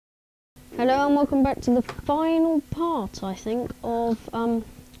Hello and welcome back to the final part, I think, of the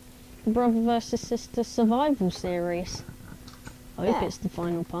Brother vs Sister Survival series. I hope it's the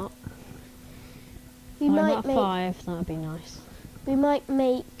final part. We might make 5, that would be nice. We might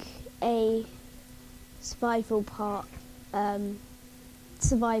make a survival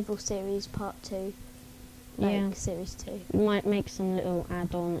series part 2. Like series 2. We might make some little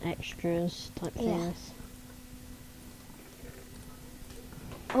add-on extras type things.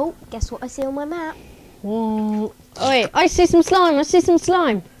 Oh, guess what I see on my map? Whoa. Oh wait, I see some slime, There's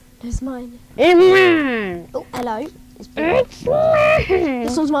mine. It's mine! Oh, hello. It's mine!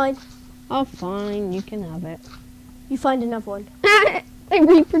 This one's mine. Oh fine, you can have it. You find another one. They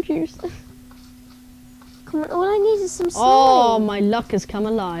reproduce. Come on, all I need is some slime. Oh, my luck has come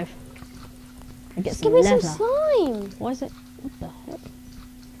alive. I get some Give me leather. some slime. Why is it? What the heck?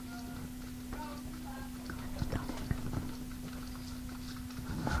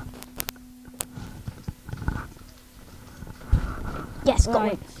 Yes, got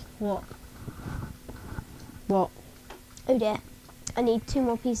right. one. What? Oh dear. I need 2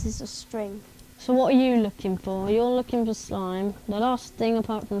 more pieces of string. So what are you looking for? You're looking for slime. The last thing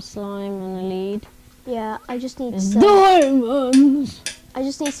apart from slime and a lead Yeah, I just need is some. diamonds! I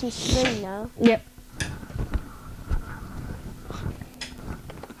just need some string now. Yep.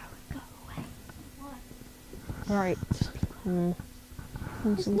 Right. There's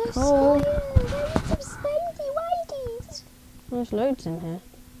Some no coal. slime. I need some spadey whiteys. There's loads in here.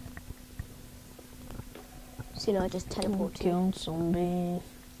 So I just teleport to you. Kill zombies.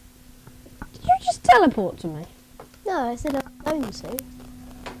 Did you just teleport to me? No, I said I'm going to.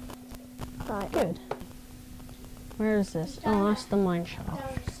 Right. Good. Where is this? Oh, that's the mine shaft.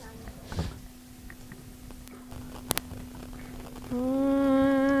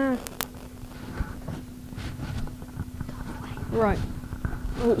 Right.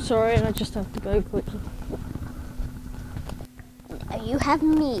 Oh, sorry, I just have to go quickly. You have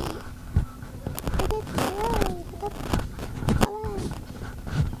me.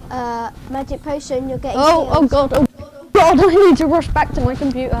 Magic potion, you're getting Oh killed. god, God, I need to rush back to my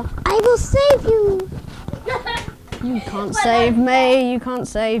computer. I will save you. You can't save me, you can't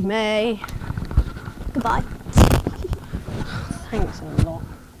save me. Goodbye. Thanks a lot.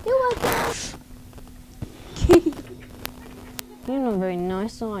 You're welcome. You're not very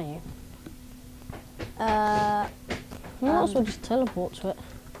nice, are you? You might as well just teleport to it.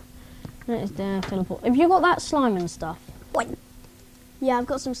 It is there, teleport. Have you got that slime and stuff? What? Yeah, I've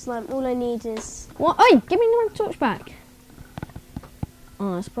got some slime. All I need is... What? Hey, give me my torch back.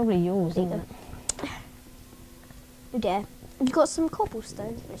 Oh, it's probably yours, isn't it? Oh dear. You've got some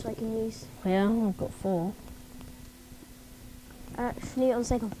cobblestone, which I can use. Yeah, I've got 4. Actually, on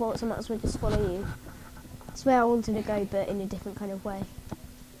second thoughts, I might as well just follow you. That's where I wanted to go, but in a different kind of way.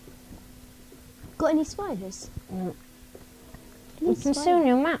 Got any spiders? No. You can see on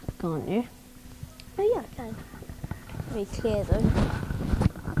your map, can't you? Oh yeah, I can. Very clear though.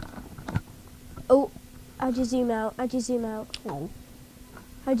 Oh, how'd you zoom out? How'd you zoom out? Oh.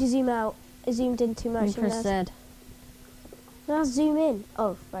 How'd you zoom out? I zoomed in too much. You press Z. Now zoom in.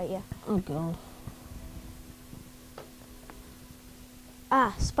 Oh, right, yeah. Oh god.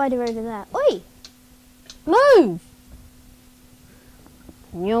 Ah, spider over there. Oi! Move!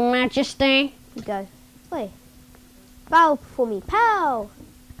 Your Majesty. You go. Oi. Bow for me. Pow!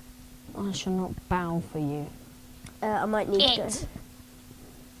 I shall not bow for you. I might need to go.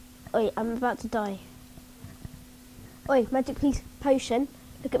 Oi, I'm about to die. Oi, magic please potion.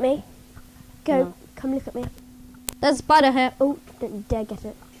 Look at me. Go. No. Come look at me. There's a spider here. Oh, don't you dare get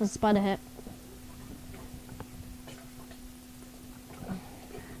it. There's a spider here. Are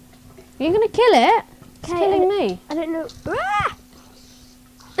you gonna kill it? It's killing me. I don't know. Ah!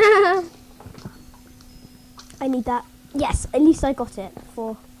 I need that. Yes, at least I got it.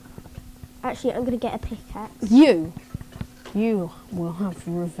 Actually, I'm gonna get a pickaxe. You will have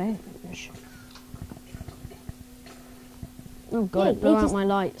revenge. Oh god, Hey, it blew they out just- my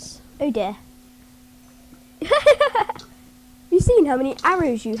lights. Oh dear. You've seen how many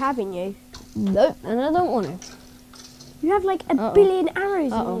arrows you have in you? Nope, and I don't want to. You have like a billion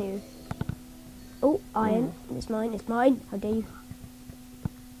arrows in you. Oh, iron. It's mine, it's mine. How dare you?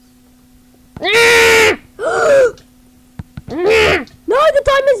 No, the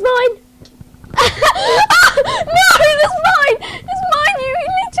diamond's mine! No, that's mine! It's mine, you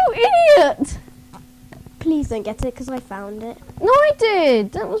little idiot! Please don't get it, because I found it. No, I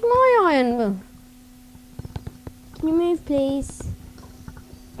did. That was my iron. Can you move, please?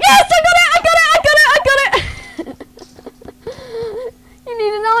 Yes, I got it! You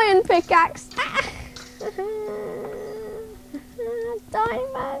need an iron pickaxe.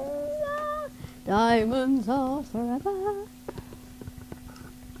 Diamonds. Diamonds are forever.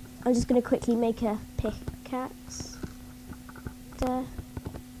 I'm just gonna quickly make a pickaxe. Hey,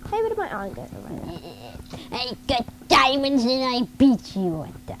 where did my iron go? Right. I got diamonds and I beat you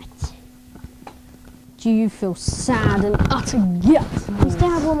at that. Do you feel sad and utter gut? We still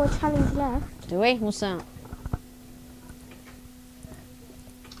have one more challenge left. Do we? What's that?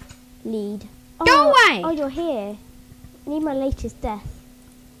 Lead. Go away! Oh, you're here. I need my latest death.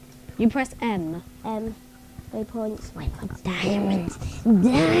 You press N. Waypoints. Diamonds.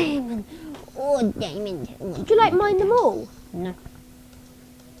 Diamond. Oh, diamond. Did you like mine them all? No.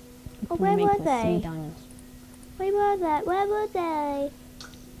 Oh, where were they? Diamonds. Where were they? Where were they?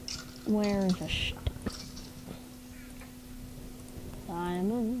 Where is your stuff?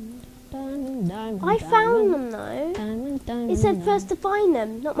 Diamond, diamond, diamond. I found them though. Diamond, diamond. It said first to find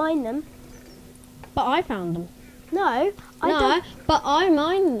them, not mine them. But I found them. No, but I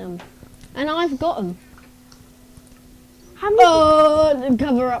mined them, and I've got them. How many? Oh,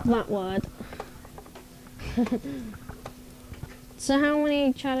 cover up that word. So how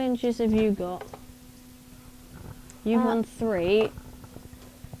many challenges have you got? You've won 3.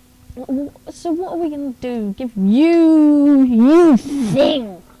 So what are we going to do? Give you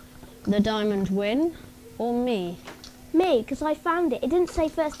thing the diamond win, or me? Me, because I found it. It didn't say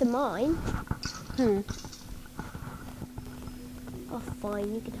first to mine. Oh,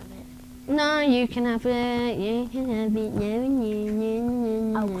 fine, you can have it. No, you can have it. You can have it.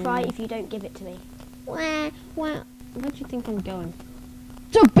 No. I'll cry if you don't give it to me. Where do you think I'm going?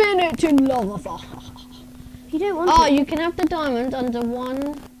 To bin it in lava. If you don't want Oh, it. you can have the diamond under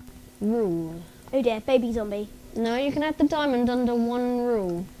one rule. Oh dear, baby zombie. No, you can have the diamond under one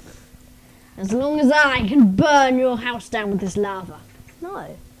rule. As long as I can burn your house down with this lava.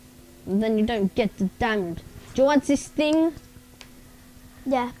 No. And then you don't get the diamond. Do you want this thing?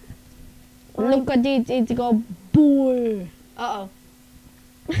 Yeah. Look at it, it's got boy. Uh-oh.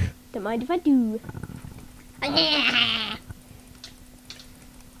 Don't mind if I do. And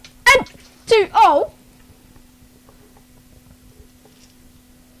 2, oh!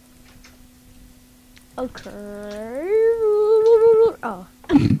 Okay. Oh.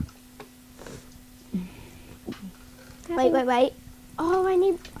 Wait. Oh, I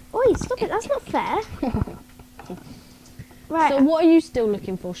need... Oi, stop it. That's not fair. Right. So what are you still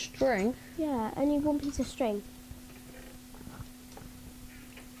looking for? String? Yeah, only one piece of string.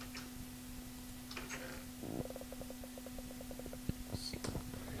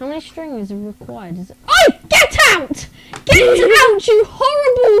 How many strings are required? Is it? Oh, get out! Get out, you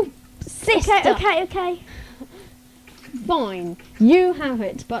horrible sister! Okay. Fine, you have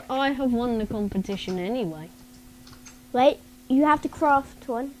it, but I have won the competition anyway. Wait, you have to craft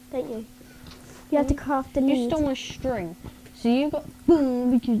one, don't you? You have to craft the lead. You stole my string, so you got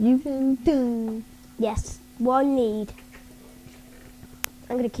boom because you've been done. Yes, one lead.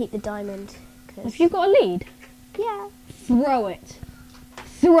 I'm gonna keep the diamond. Have you got a lead? Yeah. Throw it.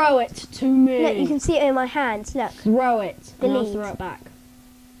 Throw it to me. Look, you can see it in my hands. Look. Throw it, The and I'll lead. throw it back.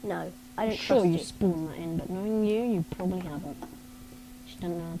 No, I don't Sure, trust you you. spawned that in, but knowing you, you probably haven't. You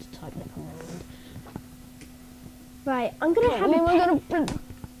don't know how to type the command. Right, I'm gonna have a pet.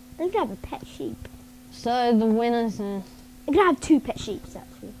 I'm gonna have a pet sheep. So the winners are... I'm gonna have 2 pet sheeps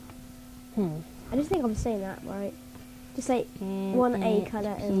actually. Hmm. I just think I'm saying that right. Just like one A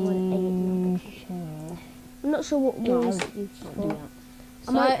colour and one A. I'm not sure what wool's used for.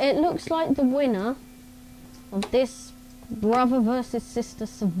 So it looks like the winner of this brother versus sister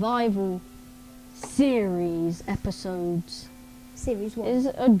survival series episodes Series 1. is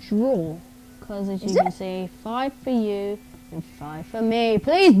a draw. Because as you can see, 5 for you and 5 for me.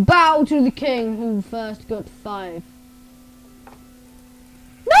 Please bow to the king who first got 5.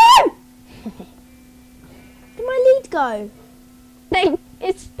 No! Did my lead go?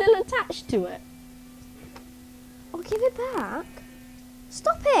 It's still attached to it. I'll give it back.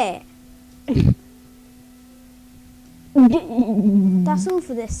 Stop it. That's all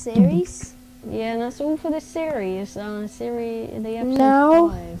for this series. Yeah, and that's all for this series. The episode Now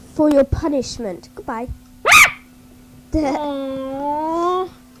 5. for your punishment. Goodbye. Aww.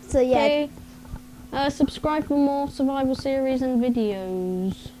 So yeah. Okay. Subscribe for more survival series and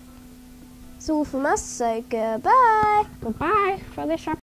videos. It's all from us, so goodbye. Goodbye for this episode.